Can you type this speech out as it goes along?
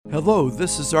Hello,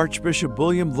 this is Archbishop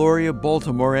William Lori of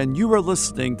Baltimore, and you are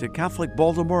listening to Catholic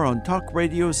Baltimore on Talk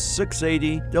Radio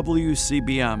 680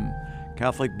 WCBM.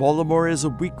 Catholic Baltimore is a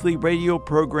weekly radio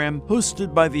program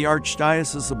hosted by the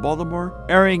Archdiocese of Baltimore,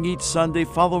 airing each Sunday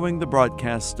following the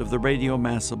broadcast of the Radio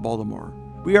Mass of Baltimore.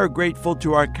 We are grateful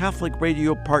to our Catholic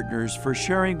radio partners for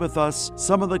sharing with us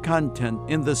some of the content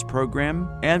in this program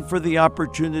and for the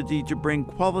opportunity to bring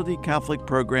quality Catholic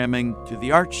programming to the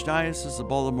Archdiocese of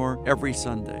Baltimore every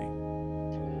Sunday.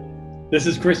 This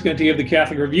is Chris Gunty of the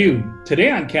Catholic Review.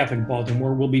 Today on Catholic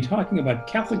Baltimore, we'll be talking about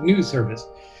Catholic News Service,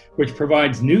 which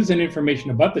provides news and information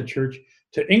about the Church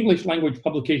to English language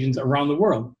publications around the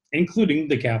world, including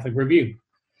the Catholic Review.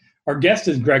 Our guest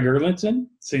is Greg Erlandson,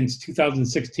 since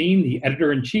 2016, the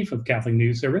editor-in-chief of Catholic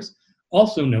News Service,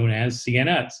 also known as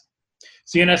CNS.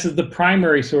 CNS is the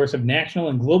primary source of national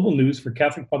and global news for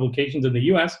Catholic publications in the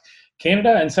U.S.,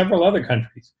 Canada, and several other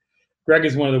countries. Greg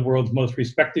is one of the world's most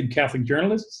respected Catholic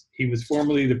journalists. He was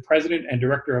formerly the president and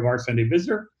director of Our Sunday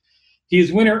Visitor. He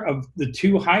is winner of the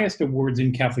two highest awards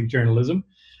in Catholic journalism,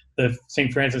 the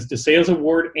St. Francis de Sales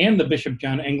Award and the Bishop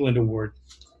John England Award,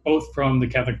 both from the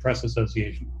Catholic Press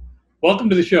Association.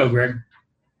 Welcome to the show, Greg.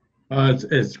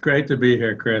 It's great to be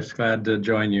here, Chris. Glad to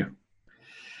join you.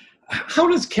 How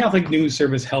does Catholic News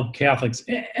Service help Catholics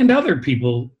and other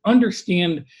people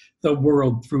understand the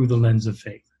world through the lens of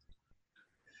faith?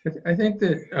 I think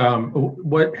that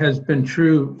what has been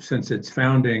true since its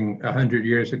founding 100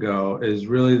 years ago is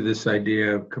really this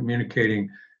idea of communicating,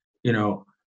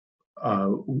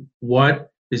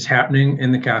 what is happening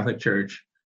in the Catholic Church,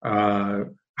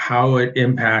 how it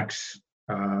impacts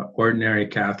ordinary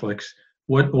Catholics.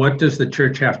 What does the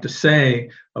Church have to say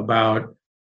about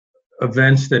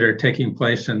events that are taking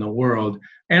place in the world?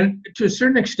 And to a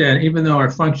certain extent, even though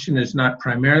our function is not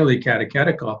primarily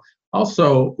catechetical,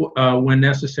 also when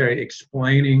necessary,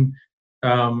 explaining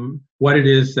what it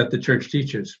is that the Church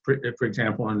teaches, for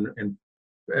example, in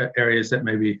areas that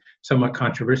may be somewhat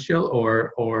controversial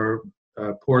or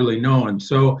poorly known.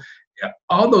 So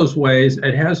all those ways,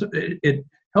 it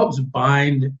helps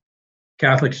bind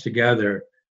Catholics together,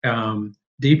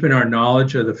 deepen our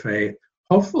knowledge of the faith,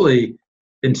 hopefully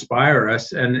inspire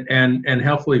us and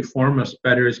hopefully form us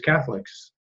better as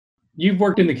Catholics. You've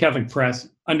worked in the Catholic press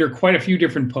under quite a few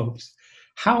different popes.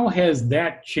 How has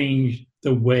that changed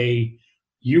the way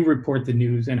you report the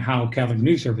news and how Catholic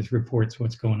News Service reports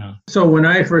what's going on? So when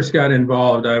I first got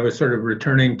involved, I was sort of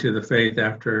returning to the faith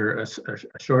after a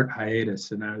short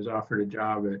hiatus, and I was offered a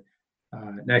job at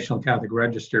National Catholic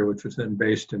Register, which was then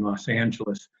based in Los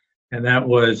Angeles. And that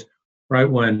was right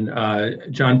when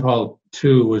John Paul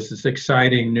II was this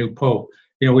exciting new pope.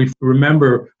 We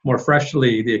remember more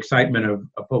freshly the excitement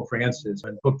of Pope Francis.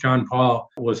 When Pope John Paul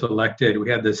was elected,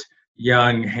 we had this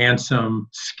young, handsome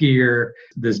skier,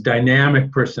 this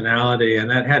dynamic personality, and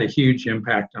that had a huge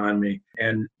impact on me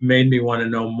and made me want to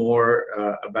know more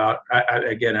about,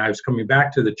 I was coming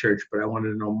back to the Church, but I wanted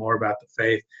to know more about the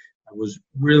faith. I was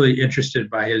really interested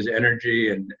by his energy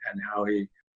and how he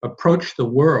approached the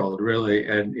world, really.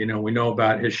 And, we know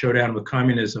about his showdown with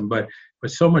communism, but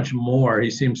so much more. He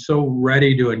seemed so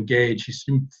ready to engage. He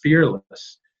seemed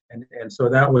fearless. And so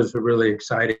that was a really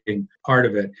exciting part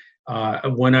of it.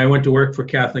 When I went to work for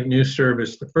Catholic News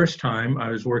Service the first time, I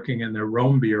was working in the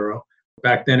Rome Bureau.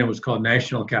 Back then it was called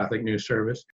National Catholic News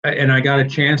Service. And I got a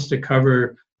chance to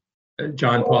cover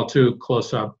John Paul II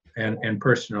close up and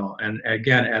personal, and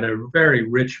again at a very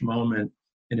rich moment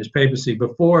in his papacy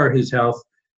before his health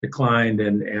declined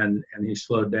and he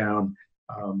slowed down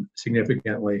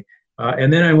significantly.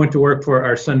 And then I went to work for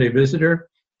Our Sunday Visitor,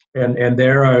 and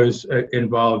there I was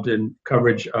involved in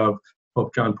coverage of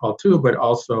Pope John Paul II, but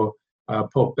also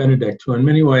Pope Benedict, who in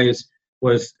many ways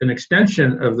was an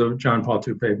extension of the John Paul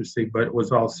II papacy, but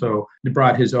was also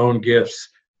brought his own gifts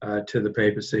to the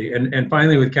papacy. And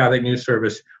finally with Catholic News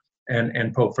Service,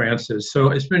 and Pope Francis.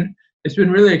 So it's been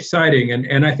really exciting.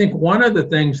 And I think one of the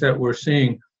things that we're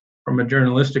seeing from a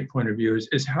journalistic point of view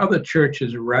is how the Church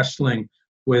is wrestling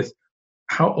with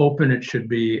how open it should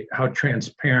be, how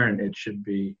transparent it should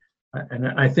be. And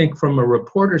I think from a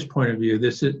reporter's point of view,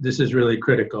 this is really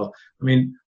critical. I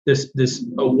mean, this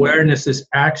awareness, this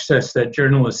access that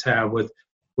journalists have with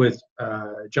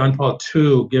John Paul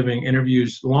II giving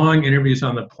interviews, long interviews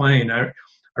on the plane.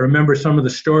 I remember some of the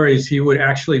stories. He would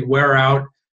actually wear out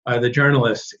the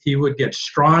journalists. He would get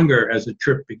stronger as the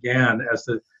trip began, as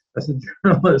the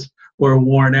journalists were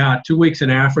worn out. 2 weeks in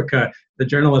Africa, the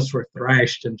journalists were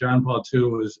thrashed, and John Paul II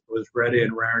was ready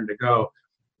and raring to go.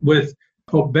 With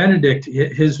Pope Benedict,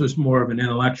 his was more of an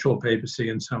intellectual papacy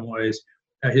in some ways.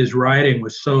 His writing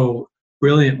was so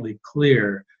brilliantly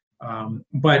clear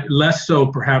but less so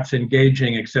perhaps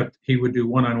engaging, except he would do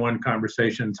one-on-one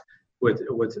conversations with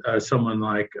someone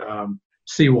like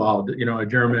Seewald, a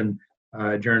German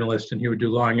journalist, and he would do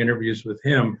long interviews with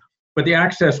him. But the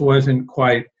access wasn't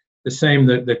quite the same.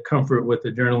 The comfort with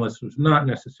the journalist was not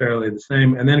necessarily the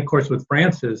same. And then, of course, with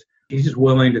Francis, he's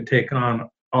willing to take on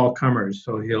all comers.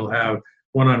 So he'll have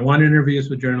one-on-one interviews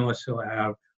with journalists. He'll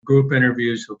have group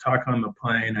interviews. He'll talk on the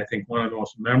plane. I think one of the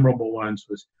most memorable ones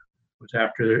was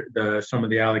after some of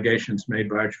the allegations made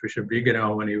by Archbishop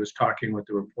Vigano when he was talking with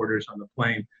the reporters on the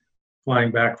plane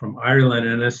flying back from Ireland.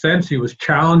 And in a sense, he was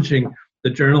challenging the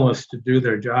journalists to do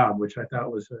their job, which I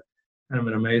thought was kind of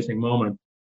an amazing moment.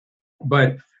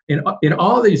 But in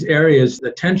all these areas,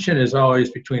 the tension is always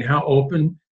between how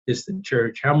open is the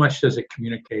church, how much does it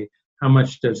communicate, how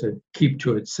much does it keep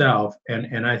to itself,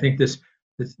 and I think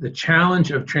the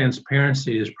challenge of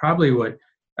transparency is probably what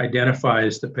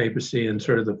identifies the papacy in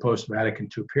sort of the post-Vatican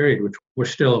II period, which we're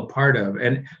still a part of.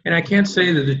 And I can't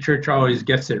say that the church always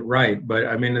gets it right, but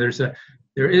I mean,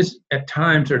 there is at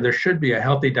times, or there should be a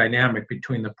healthy dynamic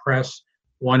between the press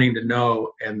wanting to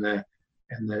know and the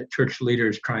church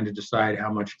leaders trying to decide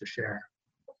how much to share.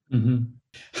 Mm-hmm.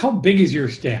 How big is your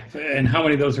staff, and how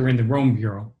many of those are in the Rome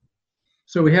Bureau?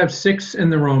 So we have 6 in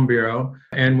the Rome Bureau,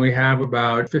 and we have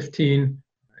about 15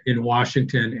 in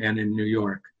Washington and in New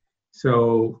York.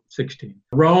 So 16.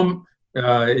 Rome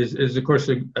is of course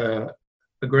a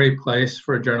great place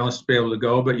for a journalist to be able to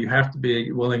go, but you have to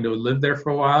be willing to live there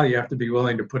for a while. You have to be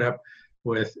willing to put up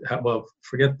with, well,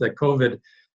 forget the COVID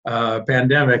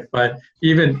pandemic, but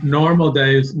even normal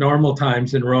days, normal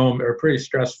times in Rome are pretty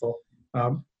stressful.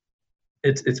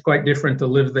 It's quite different to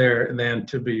live there than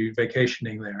to be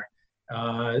vacationing there.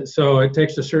 So it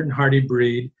takes a certain hardy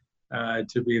breed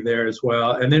to be there as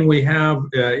well. And then we have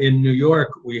in New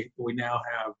York, we now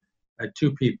have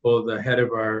 2 people, the head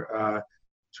of our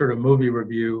sort of movie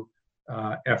review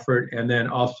effort, and then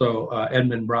also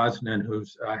Edmund Brosnan,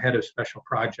 who's head of special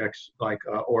projects like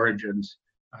Origins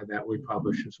that we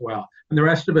publish as well. And the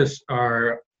rest of us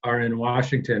are in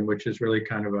Washington, which is really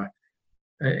kind of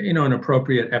an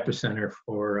appropriate epicenter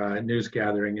for news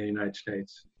gathering in the United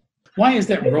States. Why is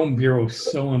that Rome Bureau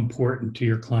so important to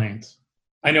your clients?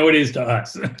 I know it is to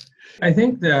us. I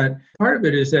think that part of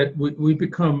it is that we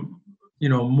become,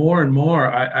 more and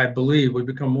more, I believe, we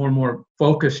become more and more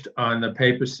focused on the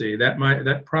papacy.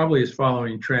 That probably is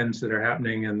following trends that are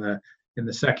happening in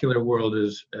the secular world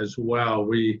as well.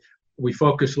 We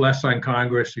focus less on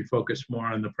Congress, we focus more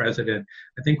on the president.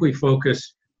 I think we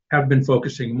have been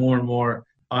focusing more and more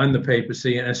on the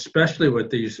papacy, and especially with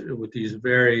these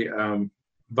very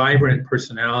vibrant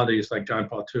personalities like John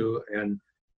Paul II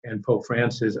and Pope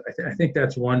Francis. I think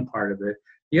that's one part of it.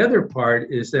 The other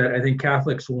part is that I think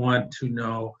Catholics want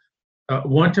to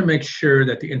make sure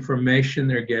that the information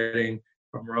they're getting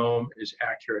from Rome is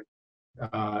accurate.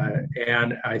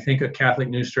 And I think a Catholic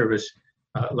news service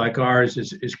like ours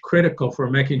is critical for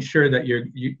making sure that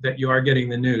you are getting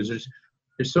the news.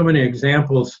 There's so many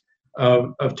examples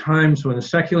of times when the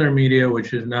secular media,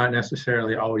 which is not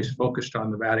necessarily always focused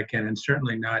on the Vatican and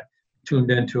certainly not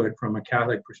tuned into it from a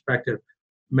Catholic perspective,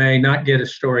 may not get a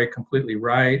story completely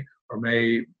right or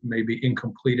may be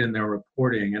incomplete in their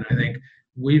reporting. And I think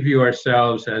we view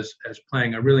ourselves as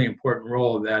playing a really important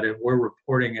role, that if we're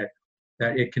reporting it,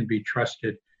 that it can be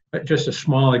trusted. But just a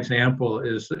small example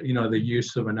is, the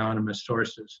use of anonymous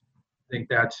sources. I think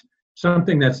that's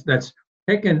something that's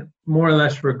taken more or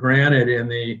less for granted in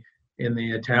the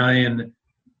Italian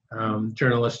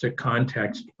journalistic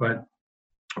context, but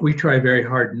we try very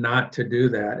hard not to do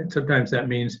that. And sometimes that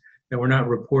means that we're not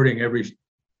reporting every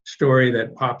story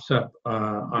that pops up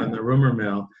on the rumor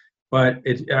mill. But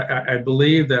I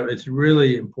believe that it's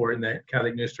really important that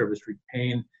Catholic News Service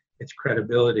retain its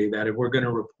credibility, that if we're going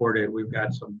to report it, we've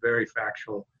got some very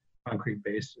factual, concrete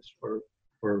basis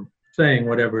for saying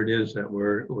whatever it is that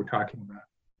we're talking about.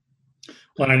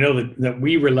 Well, I know that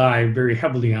we rely very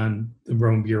heavily on the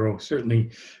Rome Bureau,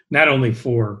 certainly not only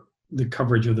for the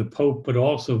coverage of the Pope, but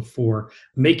also for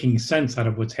making sense out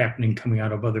of what's happening coming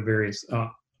out of other various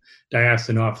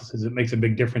diocesan offices. It makes a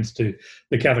big difference to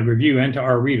the Catholic Review and to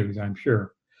our readers, I'm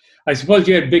sure. I suppose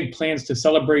you had big plans to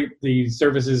celebrate the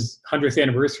service's 100th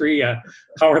anniversary.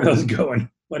 How are those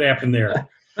going? What happened there?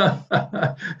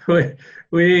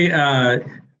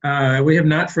 We have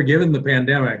not forgiven the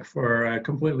pandemic for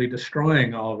completely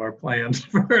destroying all of our plans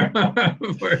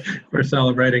for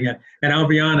celebrating it. And I'll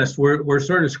be honest, we're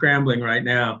sort of scrambling right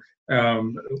now.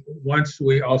 Once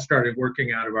we all started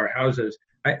working out of our houses,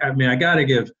 I mean, I got to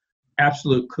give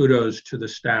absolute kudos to the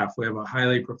staff. We have a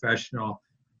highly professional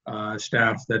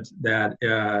staff that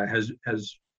has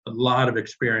a lot of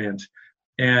experience.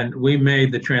 And we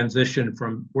made the transition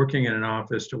from working in an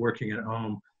office to working at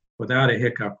home without a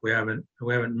hiccup. We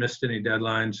haven't missed any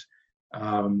deadlines.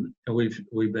 And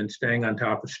we've been staying on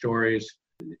top of stories.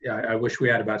 I wish we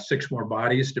had about 6 more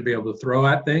bodies to be able to throw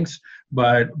at things,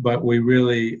 but we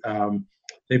really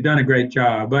they've done a great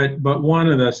job. But one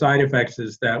of the side effects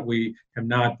is that we have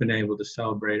not been able to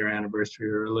celebrate our anniversary.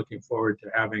 We're looking forward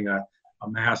to having a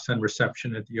mass and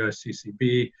reception at the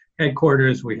USCCB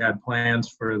headquarters. We had plans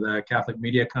for the Catholic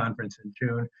Media Conference in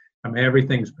June. I mean,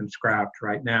 everything's been scrapped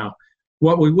right now.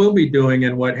 What we will be doing,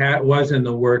 and what was in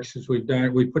the works, is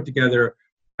we put together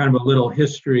kind of a little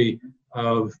history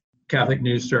of Catholic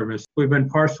News Service. We've been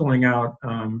parceling out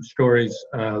stories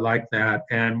like that,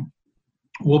 and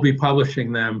we'll be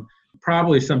publishing them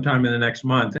probably sometime in the next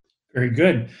month. Very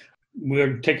good.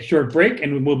 We'll take a short break,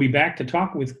 and we'll be back to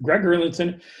talk with Greg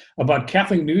Erlandson about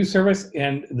Catholic News Service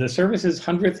and the service's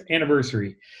 100th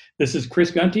anniversary. This is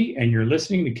Chris Gunty, and you're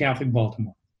listening to Catholic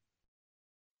Baltimore.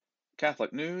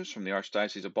 Catholic news from the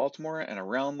Archdiocese of Baltimore and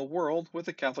around the world with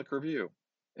the Catholic Review.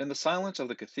 In the silence of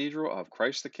the Cathedral of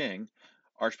Christ the King,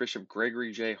 Archbishop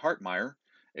Gregory J. Hartmeyer,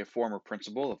 a former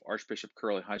principal of Archbishop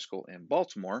Curley High School in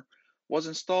Baltimore, was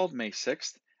installed May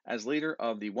 6th as leader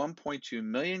of the 1.2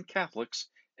 million Catholics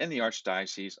in the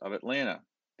Archdiocese of Atlanta.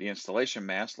 The installation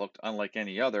Mass looked unlike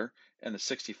any other in the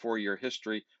 64-year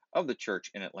history of the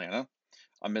Church in Atlanta.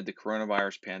 Amid the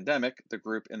coronavirus pandemic, the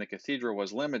group in the cathedral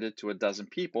was limited to 12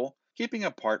 people, keeping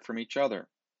apart from each other.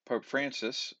 Pope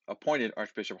Francis appointed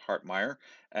Archbishop Hartmeyer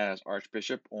as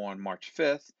Archbishop on March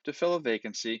 5th to fill a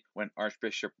vacancy when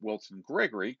Archbishop Wilton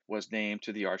Gregory was named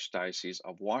to the Archdiocese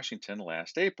of Washington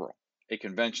last April. A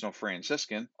conventional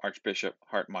Franciscan, Archbishop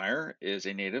Hartmeyer is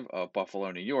a native of Buffalo,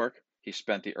 New York. He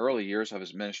spent the early years of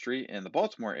his ministry in the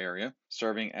Baltimore area,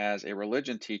 serving as a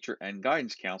religion teacher and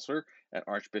guidance counselor at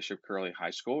Archbishop Curley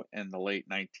High School in the late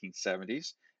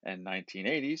 1970s and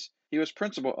 1980s. He was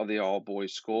principal of the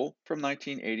all-boys school from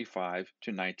 1985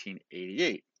 to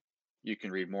 1988. You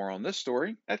can read more on this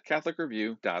story at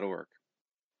catholicreview.org.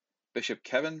 Bishop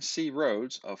Kevin C.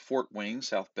 Rhodes of Fort Wayne,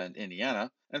 South Bend, Indiana,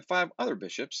 and 5 other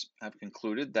bishops have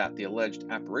concluded that the alleged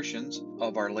apparitions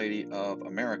of Our Lady of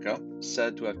America,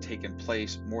 said to have taken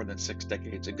place more than 6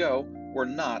 decades ago, were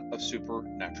not of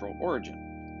supernatural origin.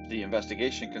 The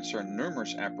investigation concerned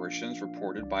numerous apparitions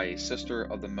reported by a sister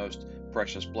of the Most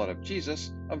Precious Blood of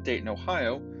Jesus of Dayton,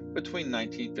 Ohio, between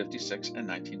 1956 and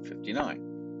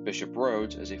 1959. Bishop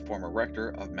Rhodes is a former rector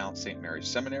of Mount St. Mary's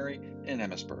Seminary in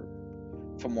Emmitsburg.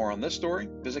 For more on this story,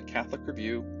 visit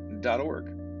catholicreview.org.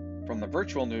 From the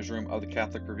virtual newsroom of the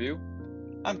Catholic Review,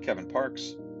 I'm Kevin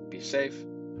Parks. Be safe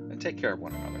and take care of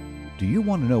one another. Do you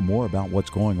want to know more about what's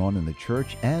going on in the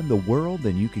church and the world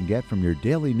than you can get from your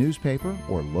daily newspaper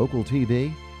or local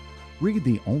TV? Read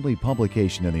the only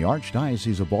publication in the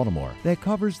Archdiocese of Baltimore that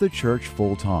covers the church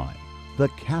full-time, the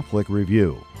Catholic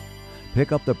Review.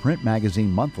 Pick up the print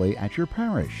magazine monthly at your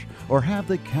parish or have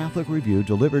the Catholic Review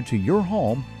delivered to your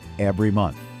home every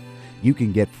month. You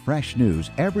can get fresh news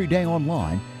every day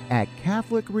online at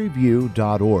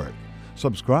catholicreview.org.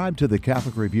 Subscribe to the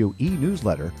Catholic Review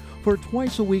e-newsletter for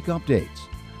twice-a-week updates.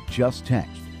 Just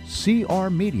text CR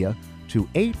Media to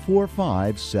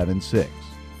 84576.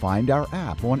 Find our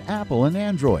app on Apple and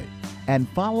Android, and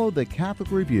follow the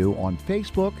Catholic Review on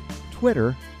Facebook,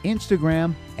 Twitter,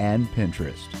 Instagram, and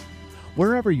Pinterest.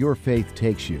 Wherever your faith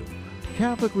takes you,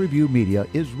 Catholic Review Media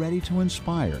is ready to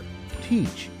inspire,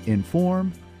 teach,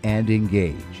 inform, and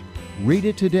engage. Read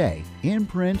it today in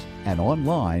print and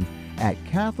online at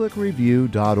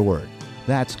catholicreview.org.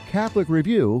 That's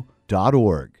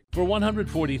catholicreview.org. For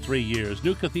 143 years,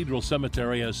 New Cathedral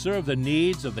Cemetery has served the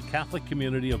needs of the Catholic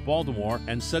community of Baltimore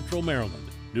and Central Maryland.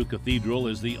 New Cathedral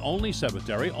is the only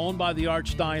cemetery owned by the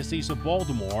Archdiocese of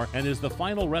Baltimore and is the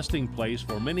final resting place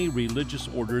for many religious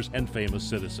orders and famous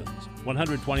citizens.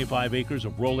 125 acres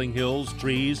of rolling hills,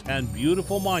 trees, and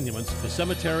beautiful monuments, the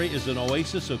cemetery is an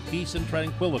oasis of peace and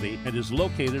tranquility and is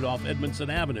located off Edmondson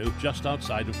Avenue just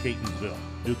outside of Catonsville.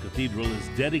 New Cathedral is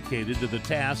dedicated to the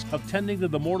task of tending to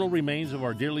the mortal remains of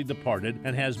our dearly departed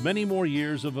and has many more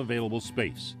years of available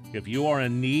space. If you are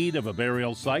in need of a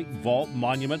burial site, vault,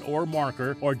 monument, or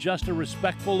marker, or just a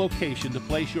respectful location to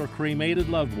place your cremated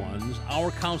loved ones, our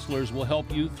counselors will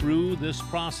help you through this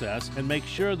process and make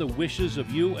sure the wishes of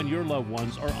you and your loved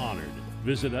ones are honored.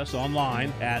 Visit us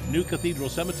online at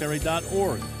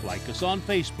newcathedralcemetery.org. Like us on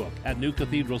Facebook at New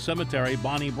Cathedral Cemetery,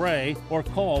 Bonnie Bray, or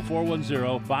call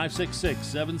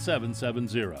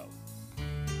 410-566-7770.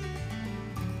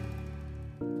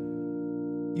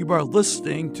 You are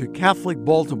listening to Catholic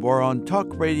Baltimore on Talk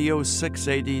Radio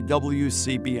 680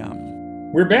 WCBM.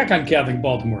 We're back on Catholic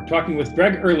Baltimore, talking with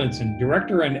Greg Erlandson,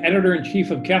 Director and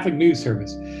Editor-in-Chief of Catholic News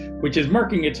Service, which is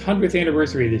marking its 100th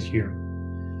anniversary this year.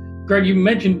 Greg, you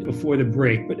mentioned before the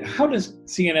break, but how does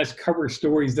CNS cover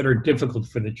stories that are difficult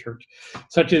for the church,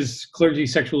 such as clergy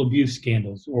sexual abuse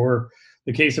scandals, or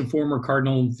the case of former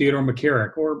Cardinal Theodore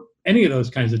McCarrick, or any of those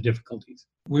kinds of difficulties?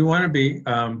 We want to be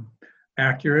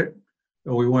accurate,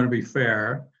 but we want to be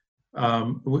fair.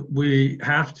 We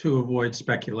have to avoid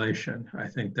speculation. I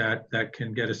think that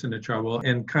can get us into trouble,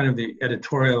 and kind of the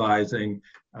editorializing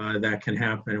that can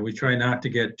happen. We try not to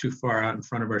get too far out in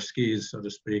front of our skis, so to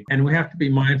speak. And we have to be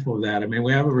mindful of that. I mean,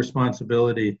 we have a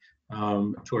responsibility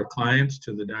to our clients,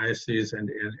 to the diocese, and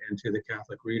to the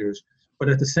Catholic readers. But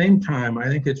at the same time, I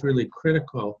think it's really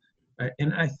critical,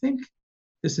 and I think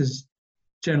this is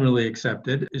generally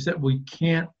accepted, is that we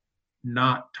can't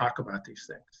not talk about these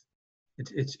things.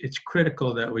 It's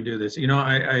critical that we do this. You know,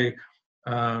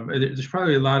 there's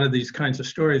probably a lot of these kinds of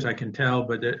stories I can tell,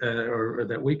 but or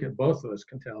that we can, both of us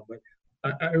can tell.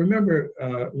 But I remember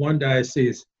one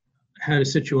diocese had a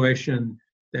situation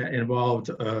that involved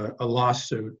a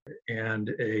lawsuit and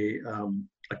a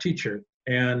teacher,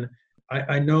 and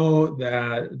I know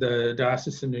that the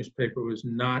diocesan newspaper was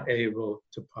not able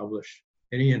to publish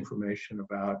any information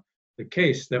about the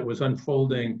case that was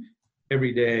unfolding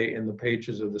every day in the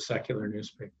pages of the secular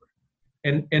newspaper.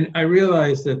 And I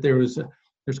realized that there's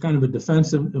kind of a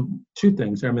defensive, two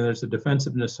things. I mean, there's a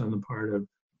defensiveness on the part of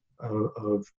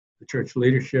the church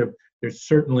leadership. There's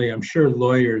certainly, I'm sure,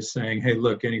 lawyers saying, hey,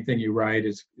 look, anything you write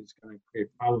is going to create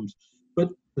problems. But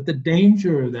the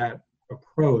danger of that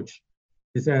approach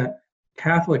is that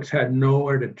Catholics had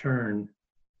nowhere to turn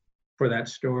for that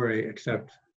story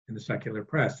except in the secular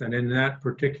press. And in that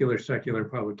particular secular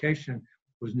publication,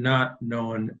 was not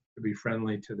known to be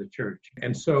friendly to the church.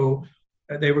 And so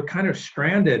they were kind of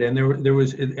stranded, and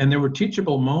there were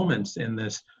teachable moments in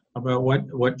this about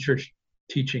what church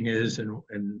teaching is, and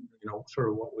you know, sort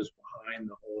of what was behind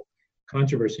the whole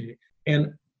controversy.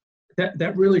 And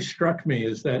that really struck me,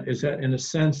 is that in a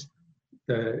sense,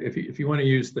 if you want to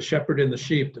use the shepherd and the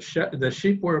sheep, the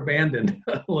sheep were abandoned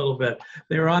a little bit.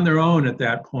 They were on their own at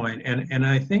that point. And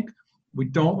I think we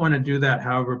don't want to do that,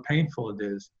 however painful it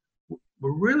is.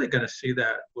 We're really going to see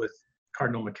that with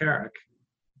Cardinal McCarrick,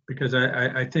 because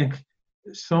I think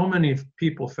so many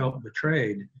people felt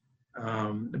betrayed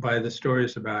by the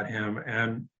stories about him,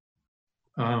 and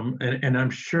I'm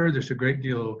sure there's a great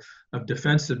deal of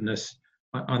defensiveness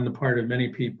on the part of many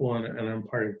people and on the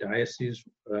part of diocese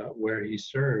where he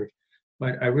served.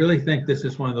 But I really think this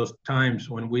is one of those times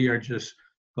when we are just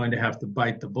going to have to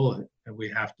bite the bullet, and we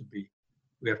have to be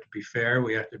fair,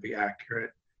 we have to be accurate.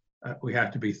 We have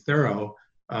to be thorough,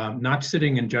 not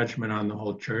sitting in judgment on the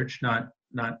whole church, not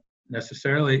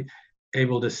necessarily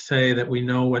able to say that we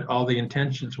know what all the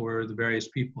intentions were of the various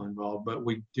people involved, but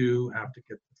we do have to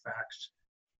get the facts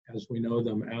as we know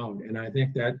them out. And I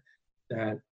think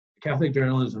that Catholic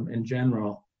journalism in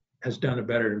general has done a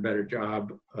better and better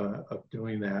job of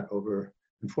doing that over,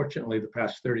 unfortunately, the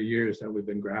past 30 years that we've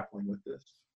been grappling with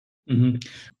this. Mm-hmm.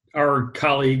 Our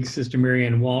colleague, Sister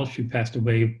Marianne Walsh, who passed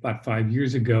away about 5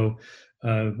 years ago,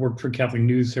 worked for Catholic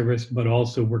News Service, but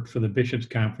also worked for the Bishops'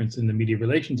 Conference in the Media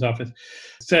Relations Office,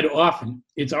 said often,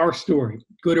 it's our story,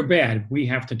 good or bad, we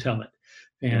have to tell it.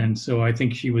 And so I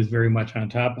think she was very much on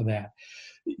top of that.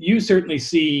 You certainly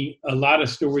see a lot of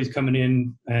stories coming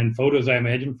in, and photos, I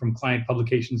imagine, from client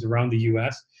publications around the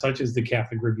U.S., such as the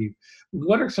Catholic Review.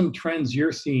 What are some trends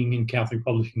you're seeing in Catholic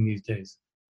publishing these days?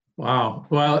 Wow.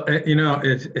 Well, you know,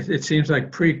 it seems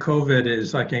like pre-COVID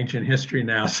is like ancient history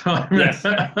now. So yes,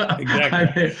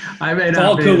 exactly. I may it's not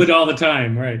all be COVID all the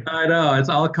time, right? I know, it's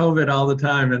all COVID all the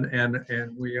time,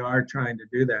 and we are trying to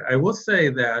do that. I will say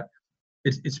that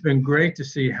it's been great to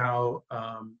see how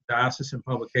diocesan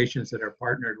publications that are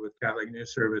partnered with Catholic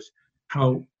News Service,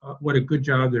 what a good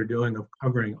job they're doing of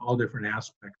covering all different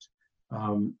aspects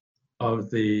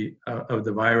of the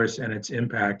virus and its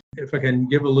impact. If I can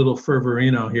give a little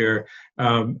fervorino here,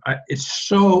 it's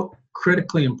so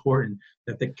critically important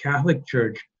that the Catholic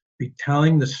Church be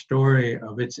telling the story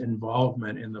of its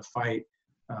involvement in the fight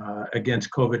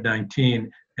against COVID-19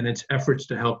 and its efforts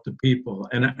to help the people.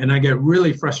 And I get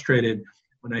really frustrated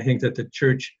when I think that the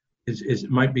Church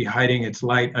might be hiding its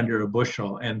light under a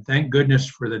bushel. And thank goodness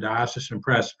for the diocesan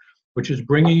press, which is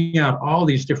bringing out all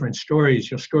these different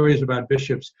stories, stories about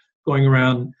bishops going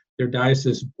around their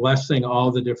diocese, blessing all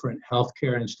the different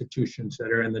healthcare institutions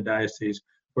that are in the diocese,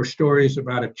 or stories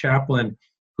about a chaplain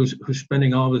who's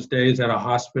spending all of his days at a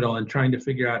hospital and trying to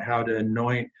figure out how to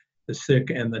anoint the sick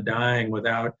and the dying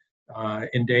without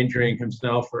endangering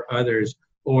himself or others,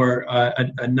 or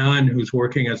a nun who's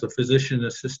working as a physician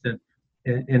assistant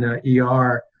in a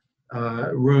ER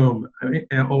room, I mean,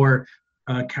 or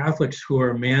Catholics who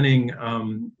are manning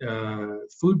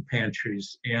food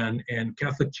pantries and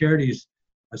Catholic Charities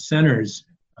centers,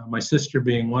 my sister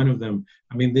being one of them.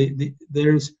 I mean,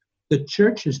 there's the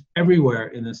church is everywhere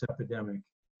in this epidemic.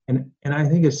 And I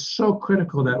think it's so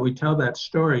critical that we tell that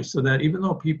story so that even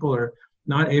though people are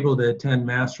not able to attend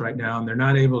Mass right now and they're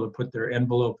not able to put their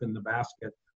envelope in the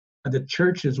basket, the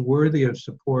church is worthy of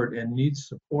support and needs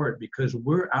support because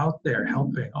we're out there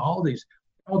helping all these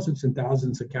thousands and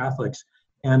thousands of Catholics.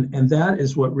 And that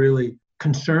is what really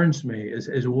concerns me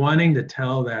is wanting to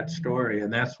tell that story.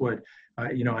 And that's what,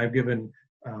 I've given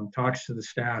talks to the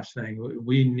staff saying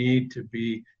we need to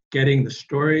be getting the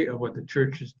story of what the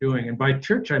church is doing. And by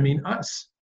church, I mean us.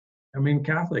 I mean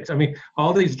Catholics. I mean,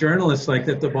 all these journalists like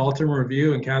at the Baltimore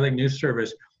Review and Catholic News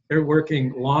Service, they're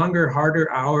working longer, harder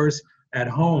hours at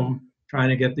home trying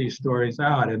to get these stories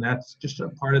out. And that's just a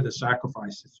part of the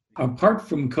sacrifices. Apart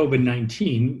from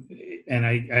COVID-19, and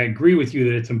I agree with you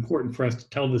that it's important for us to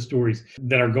tell the stories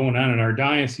that are going on in our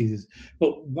dioceses,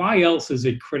 but why else is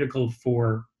it critical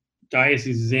for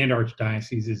dioceses and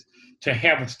archdioceses to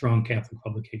have a strong Catholic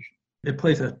publication? It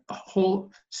plays a whole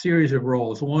series of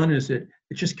roles. One is it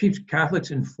just keeps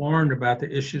Catholics informed about the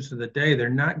issues of the day. They're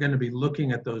not going to be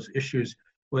looking at those issues,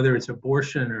 whether it's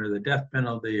abortion or the death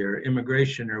penalty or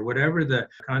immigration or whatever the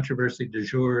controversy du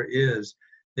jour is.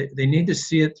 They need to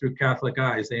see it through Catholic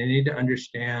eyes. They need to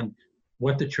understand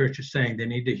what the church is saying. They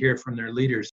need to hear from their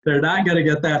leaders. They're not going to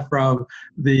get that from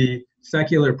the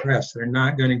secular press. They're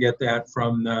not going to get that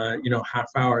from the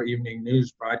half-hour evening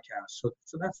news broadcast.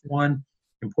 So that's one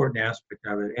important aspect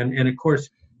of it. And of course,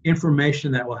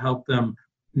 information that will help them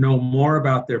know more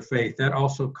about their faith. That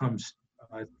also comes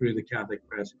through the Catholic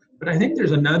press. But I think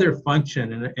there's another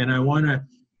function, and I want to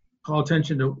call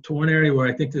attention to one area where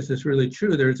I think this is really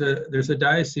true. There's a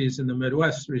diocese in the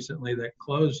Midwest recently that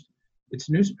closed its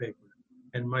newspaper.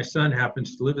 And my son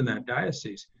happens to live in that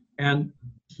diocese. And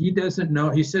he doesn't know,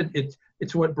 he said,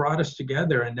 it's what brought us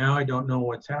together, and now I don't know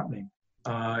what's happening.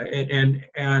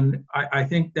 And I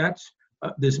think that's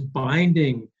this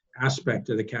binding aspect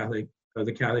of the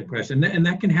Catholic press. And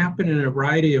that can happen in a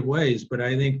variety of ways, but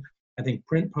I think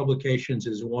print publications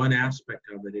is one aspect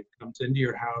of it. It comes into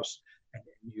your house and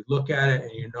you look at it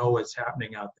and you know what's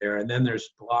happening out there. And then there's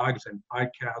blogs and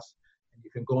podcasts, and you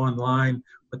can go online.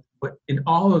 But in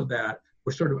all of that,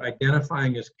 we're sort of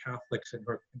identifying as Catholics and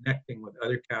we're connecting with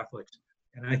other Catholics.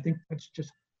 And I think that's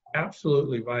just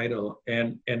absolutely vital.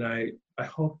 And I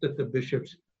hope that the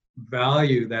bishops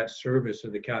value that service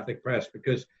of the Catholic press,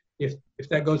 because if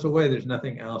that goes away, there's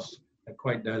nothing else that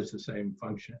quite does the same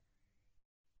function.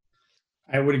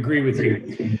 I would agree with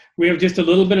you. We have just a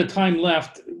little bit of time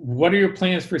left. What are your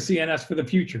plans for CNS for the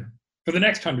future, for the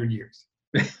next 100 years?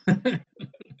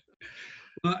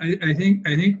 Well, I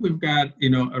think we've got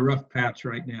a rough patch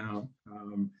right now.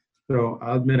 So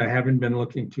I'll admit I haven't been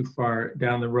looking too far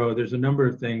down the road. There's a number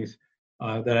of things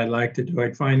that I'd like to do.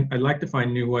 I'd like to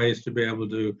find new ways to be able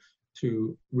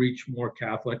to reach more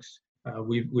Catholics.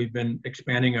 We've been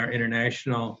expanding our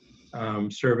international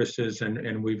services,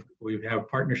 and we have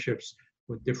partnerships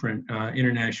with different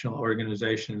international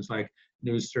organizations like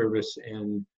News Service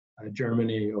in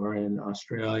Germany or in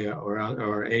Australia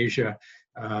or Asia,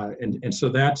 and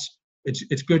so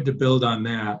it's good to build on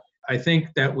that. I think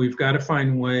that we've got to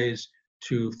find ways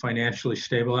to financially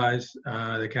stabilize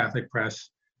the Catholic press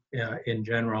in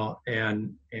general,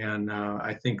 and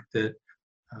I think that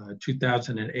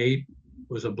 2008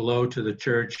 was a blow to the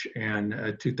church,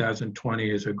 and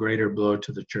 2020 is a greater blow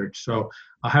to the church. So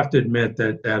I'll have to admit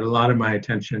that a lot of my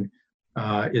attention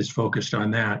is focused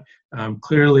on that.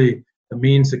 Clearly, the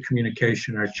means of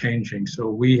communication are changing,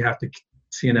 so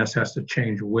CNS has to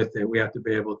change with it. We have to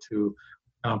be able to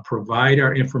provide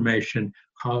our information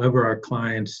however our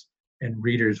clients and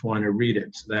readers want to read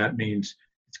it. So that means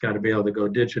it's got to be able to go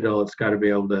digital, it's got to be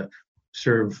able to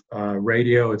serve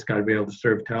radio, it's got to be able to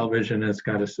serve television, it's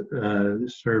got to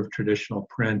serve traditional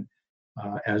print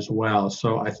as well.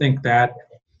 So I think that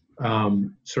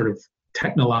sort of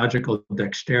technological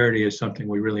dexterity is something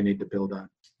we really need to build on.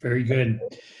 Very good.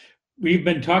 We've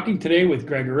been talking today with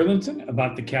Greg Erlandson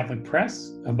about the Catholic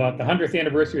Press, about the 100th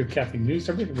anniversary of Catholic News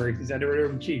Service, where he's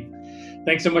editor-in-chief.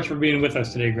 Thanks so much for being with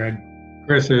us today, Greg.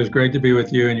 Chris, it was great to be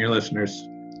with you and your listeners.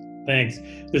 Thanks.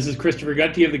 This is Christopher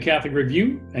Gunty of the Catholic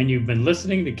Review, and you've been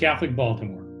listening to Catholic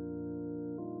Baltimore.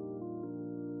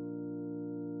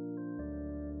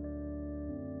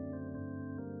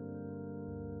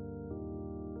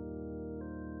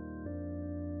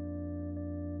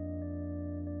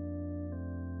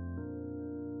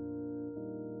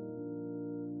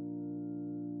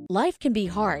 Life can be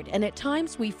hard, and at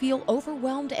times we feel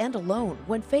overwhelmed and alone.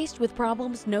 When faced with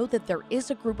problems, know that there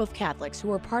is a group of Catholics who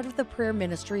are part of the prayer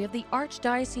ministry of the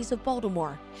Archdiocese of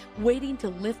Baltimore, waiting to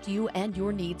lift you and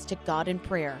your needs to God in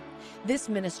prayer. This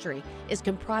ministry is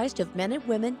comprised of men and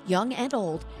women, young and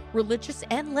old, religious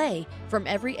and lay, from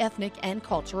every ethnic and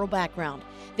cultural background.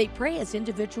 They pray as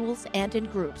individuals and in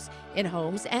groups, in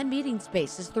homes and meeting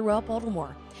spaces throughout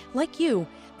Baltimore. Like you,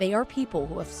 they are people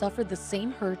who have suffered the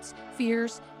same hurts,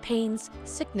 fears, pains,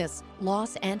 sickness,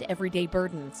 loss, and everyday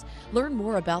burdens. Learn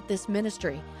more about this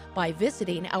ministry by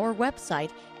visiting our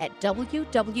website at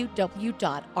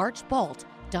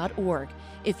www.archbalt.org.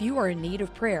 If you are in need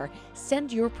of prayer,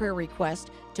 send your prayer request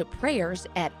to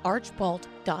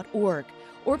prayers@archbalt.org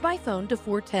or by phone to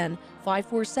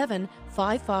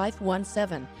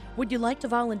 410-547-5517. Would you like to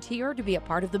volunteer to be a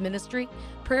part of the ministry?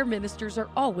 Prayer ministers are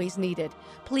always needed.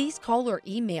 Please call or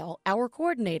email our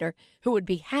coordinator, who would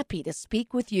be happy to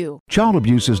speak with you. Child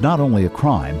abuse is not only a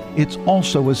crime, it's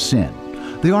also a sin.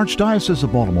 The Archdiocese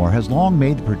of Baltimore has long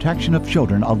made the protection of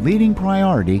children a leading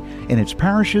priority in its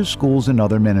parishes, schools, and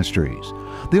other ministries.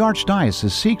 The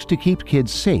Archdiocese seeks to keep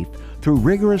kids safe through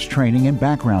rigorous training and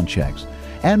background checks,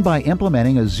 and by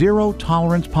implementing a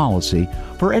zero-tolerance policy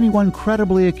for anyone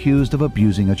credibly accused of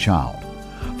abusing a child.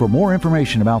 For more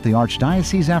information about the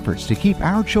Archdiocese's efforts to keep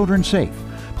our children safe,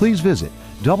 please visit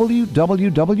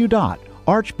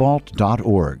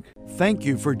www.archbalt.org. Thank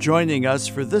you for joining us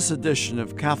for this edition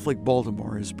of Catholic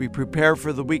Baltimore. As we prepare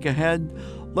for the week ahead,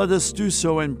 let us do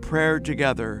so in prayer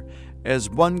together as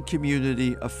one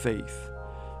community of faith.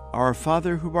 Our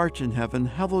Father who art in heaven,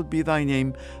 hallowed be thy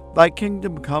name. Thy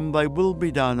kingdom come, thy will be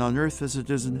done on earth as it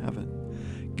is in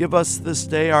heaven. Give us this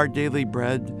day our daily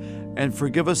bread, and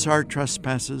forgive us our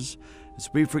trespasses, as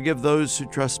we forgive those who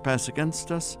trespass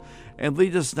against us. And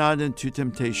lead us not into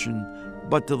temptation,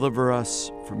 but deliver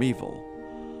us from evil.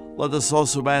 Let us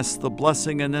also ask the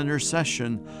blessing and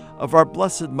intercession of our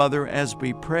Blessed Mother as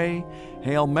we pray.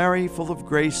 Hail Mary, full of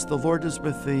grace, the Lord is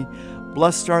with thee.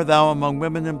 Blessed art thou among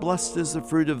women, and blessed is the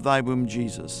fruit of thy womb,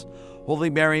 Jesus. Holy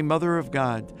Mary, Mother of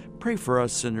God, pray for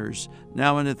us sinners,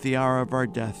 now and at the hour of our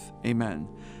death. Amen.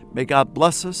 May God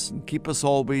bless us and keep us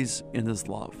always in his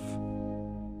love.